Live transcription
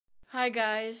Hi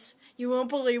guys, you won't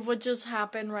believe what just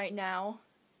happened right now.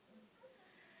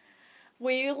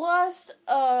 We lost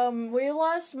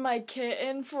my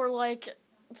kitten for like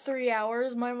 3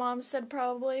 hours, my mom said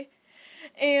probably.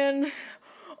 And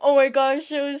oh my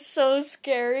gosh, it was so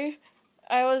scary.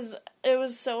 It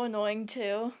was so annoying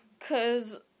too.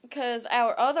 Cause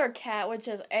our other cat, which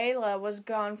is Ayla, was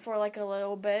gone for like a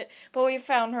little bit, but we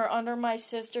found her under my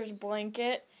sister's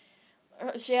blanket.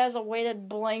 She has a weighted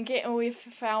blanket, and we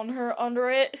found her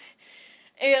under it,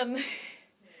 and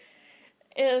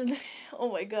and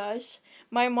oh my gosh,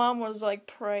 my mom was like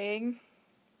praying.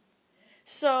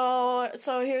 So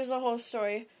here's the whole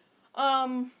story.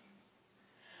 Um,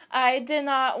 I did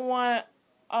not want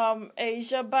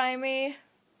Asia by me,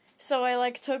 so I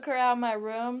like took her out of my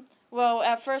room. Well,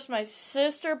 at first my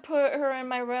sister put her in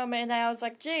my room, and I was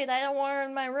like, Jade, I don't want her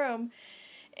in my room.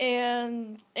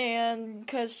 And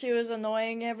because she was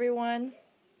annoying everyone,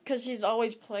 because she's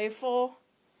always playful,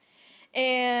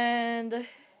 and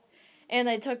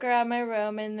I took her out of my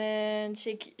room, and then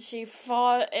she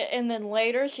fought, and then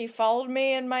later she followed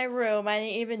me in my room. I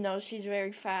didn't even know she's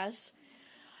very fast,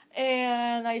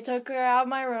 and I took her out of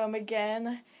my room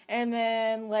again, and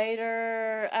then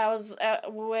later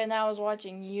when I was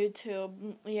watching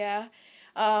YouTube, yeah,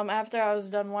 after I was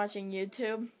done watching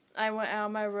YouTube, I went out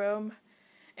of my room.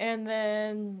 And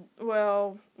then,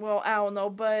 I don't know,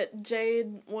 but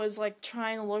Jade was like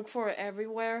trying to look for it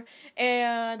everywhere,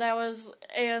 and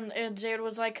and Jade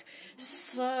was like,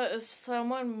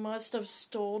 someone must have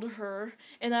stole her,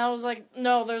 and I was like,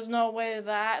 no, there's no way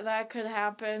that could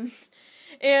happen,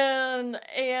 and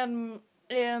and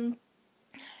and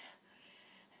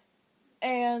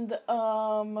and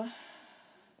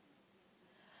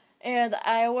And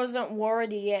I wasn't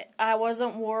worried yet.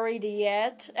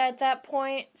 At that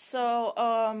point.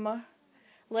 So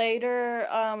later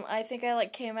I think I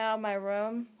like came out of my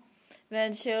room.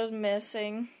 Then she was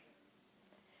missing.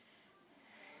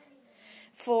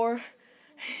 For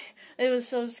it was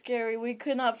so scary. We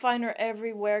could not find her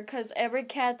everywhere cuz every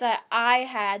cat that I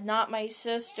had, not my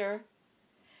sister,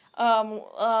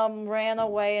 ran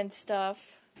away and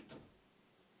stuff.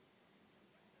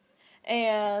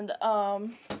 And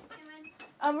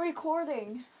I'm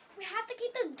recording. We have to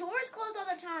keep the doors closed all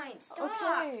the time. Stop.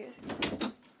 Okay.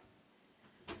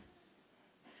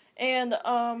 And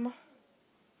oh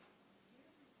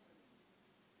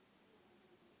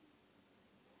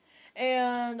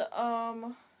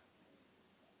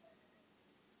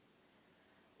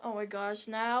my gosh,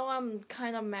 now I'm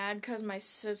kind of mad cuz my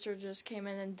sister just came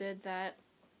in and did that.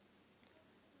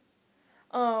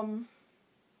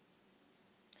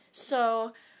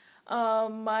 So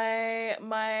my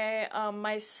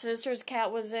sister's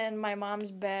cat was in my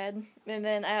mom's bed, and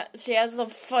then she has the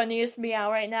funniest meow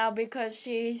right now because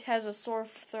she has a sore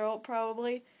throat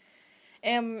probably,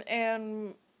 and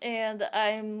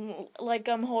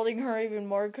I'm holding her even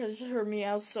more because her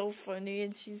meow's so funny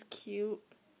and she's cute,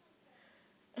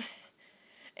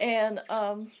 and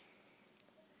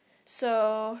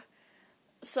so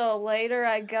later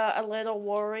I got a little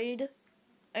worried,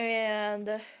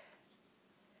 and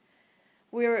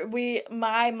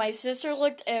my sister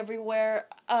looked everywhere.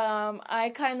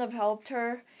 I kind of helped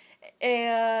her,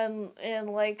 and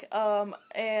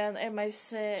my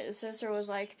sister was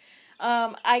like,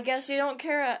 I guess you don't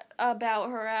care about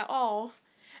her at all,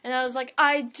 and I was like,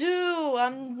 I do.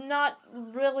 I'm not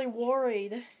really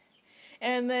worried,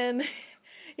 and then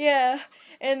yeah,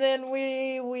 and then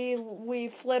we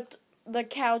flipped the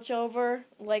couch over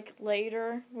like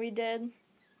later we did.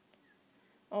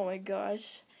 Oh my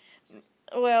gosh.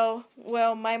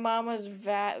 My mom was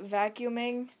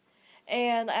vacuuming,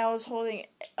 and I was holding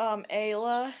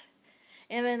Ayla,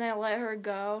 and then I let her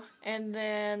go, and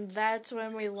then that's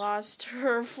when we lost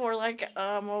her for like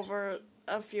over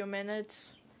a few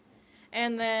minutes,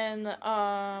 and then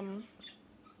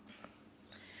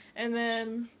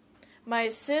my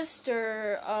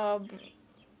sister oh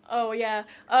yeah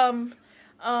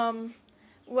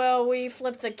we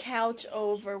flipped the couch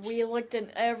over. We looked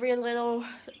in every little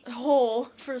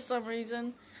hole for some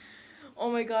reason.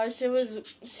 Oh my gosh, she was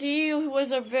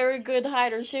a very good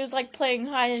hider. She was like playing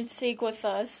hide and seek with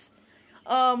us.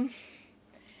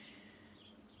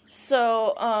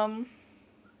 So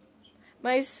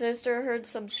my sister heard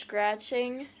some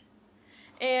scratching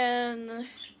and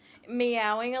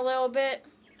meowing a little bit.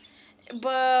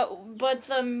 But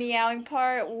the meowing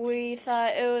part, we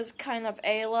thought it was kind of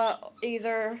Ayla,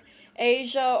 either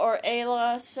Asia or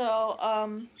Ayla.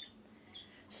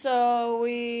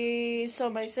 So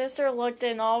my sister looked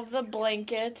in all of the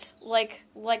blankets, like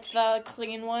the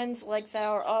clean ones, like that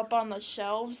are up on the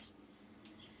shelves,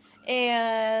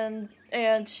 and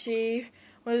and she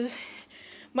was.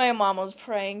 My mom was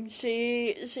praying.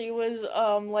 She was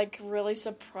like really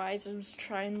surprised and was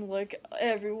trying to look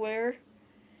everywhere.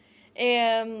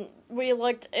 And we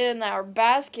looked in our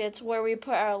baskets where we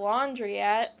put our laundry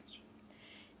at.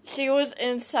 She was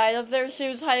inside of there. She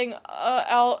was hiding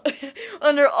out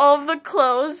under all of the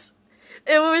clothes.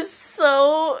 It was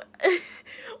so...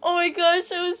 oh my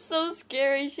gosh, it was so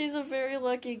scary. She's a very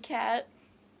lucky cat.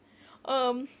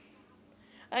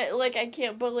 I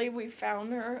can't believe we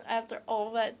found her after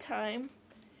all that time.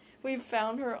 We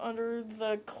found her under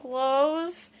the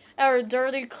clothes, our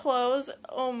dirty clothes.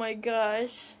 Oh my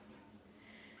gosh.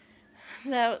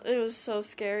 It was so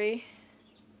scary.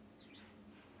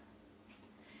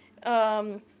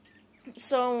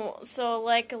 So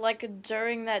like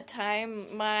during that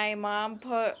time, my mom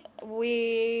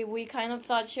we kind of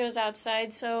thought she was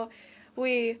outside, so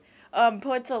we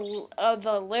put the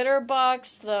litter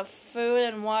box, the food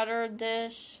and water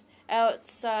dish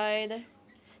outside,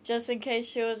 just in case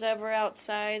she was ever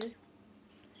outside.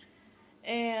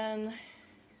 And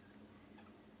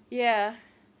yeah,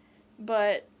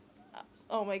 but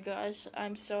oh my gosh,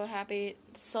 I'm so happy,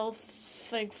 so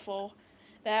thankful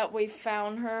that we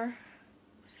found her.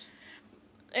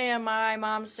 And my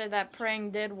mom said that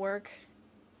praying did work.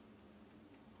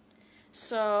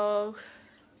 So,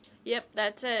 yep,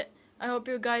 that's it. I hope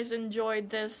you guys enjoyed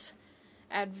this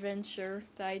adventure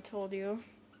that I told you.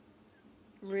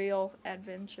 Real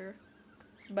adventure.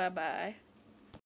 Bye-bye.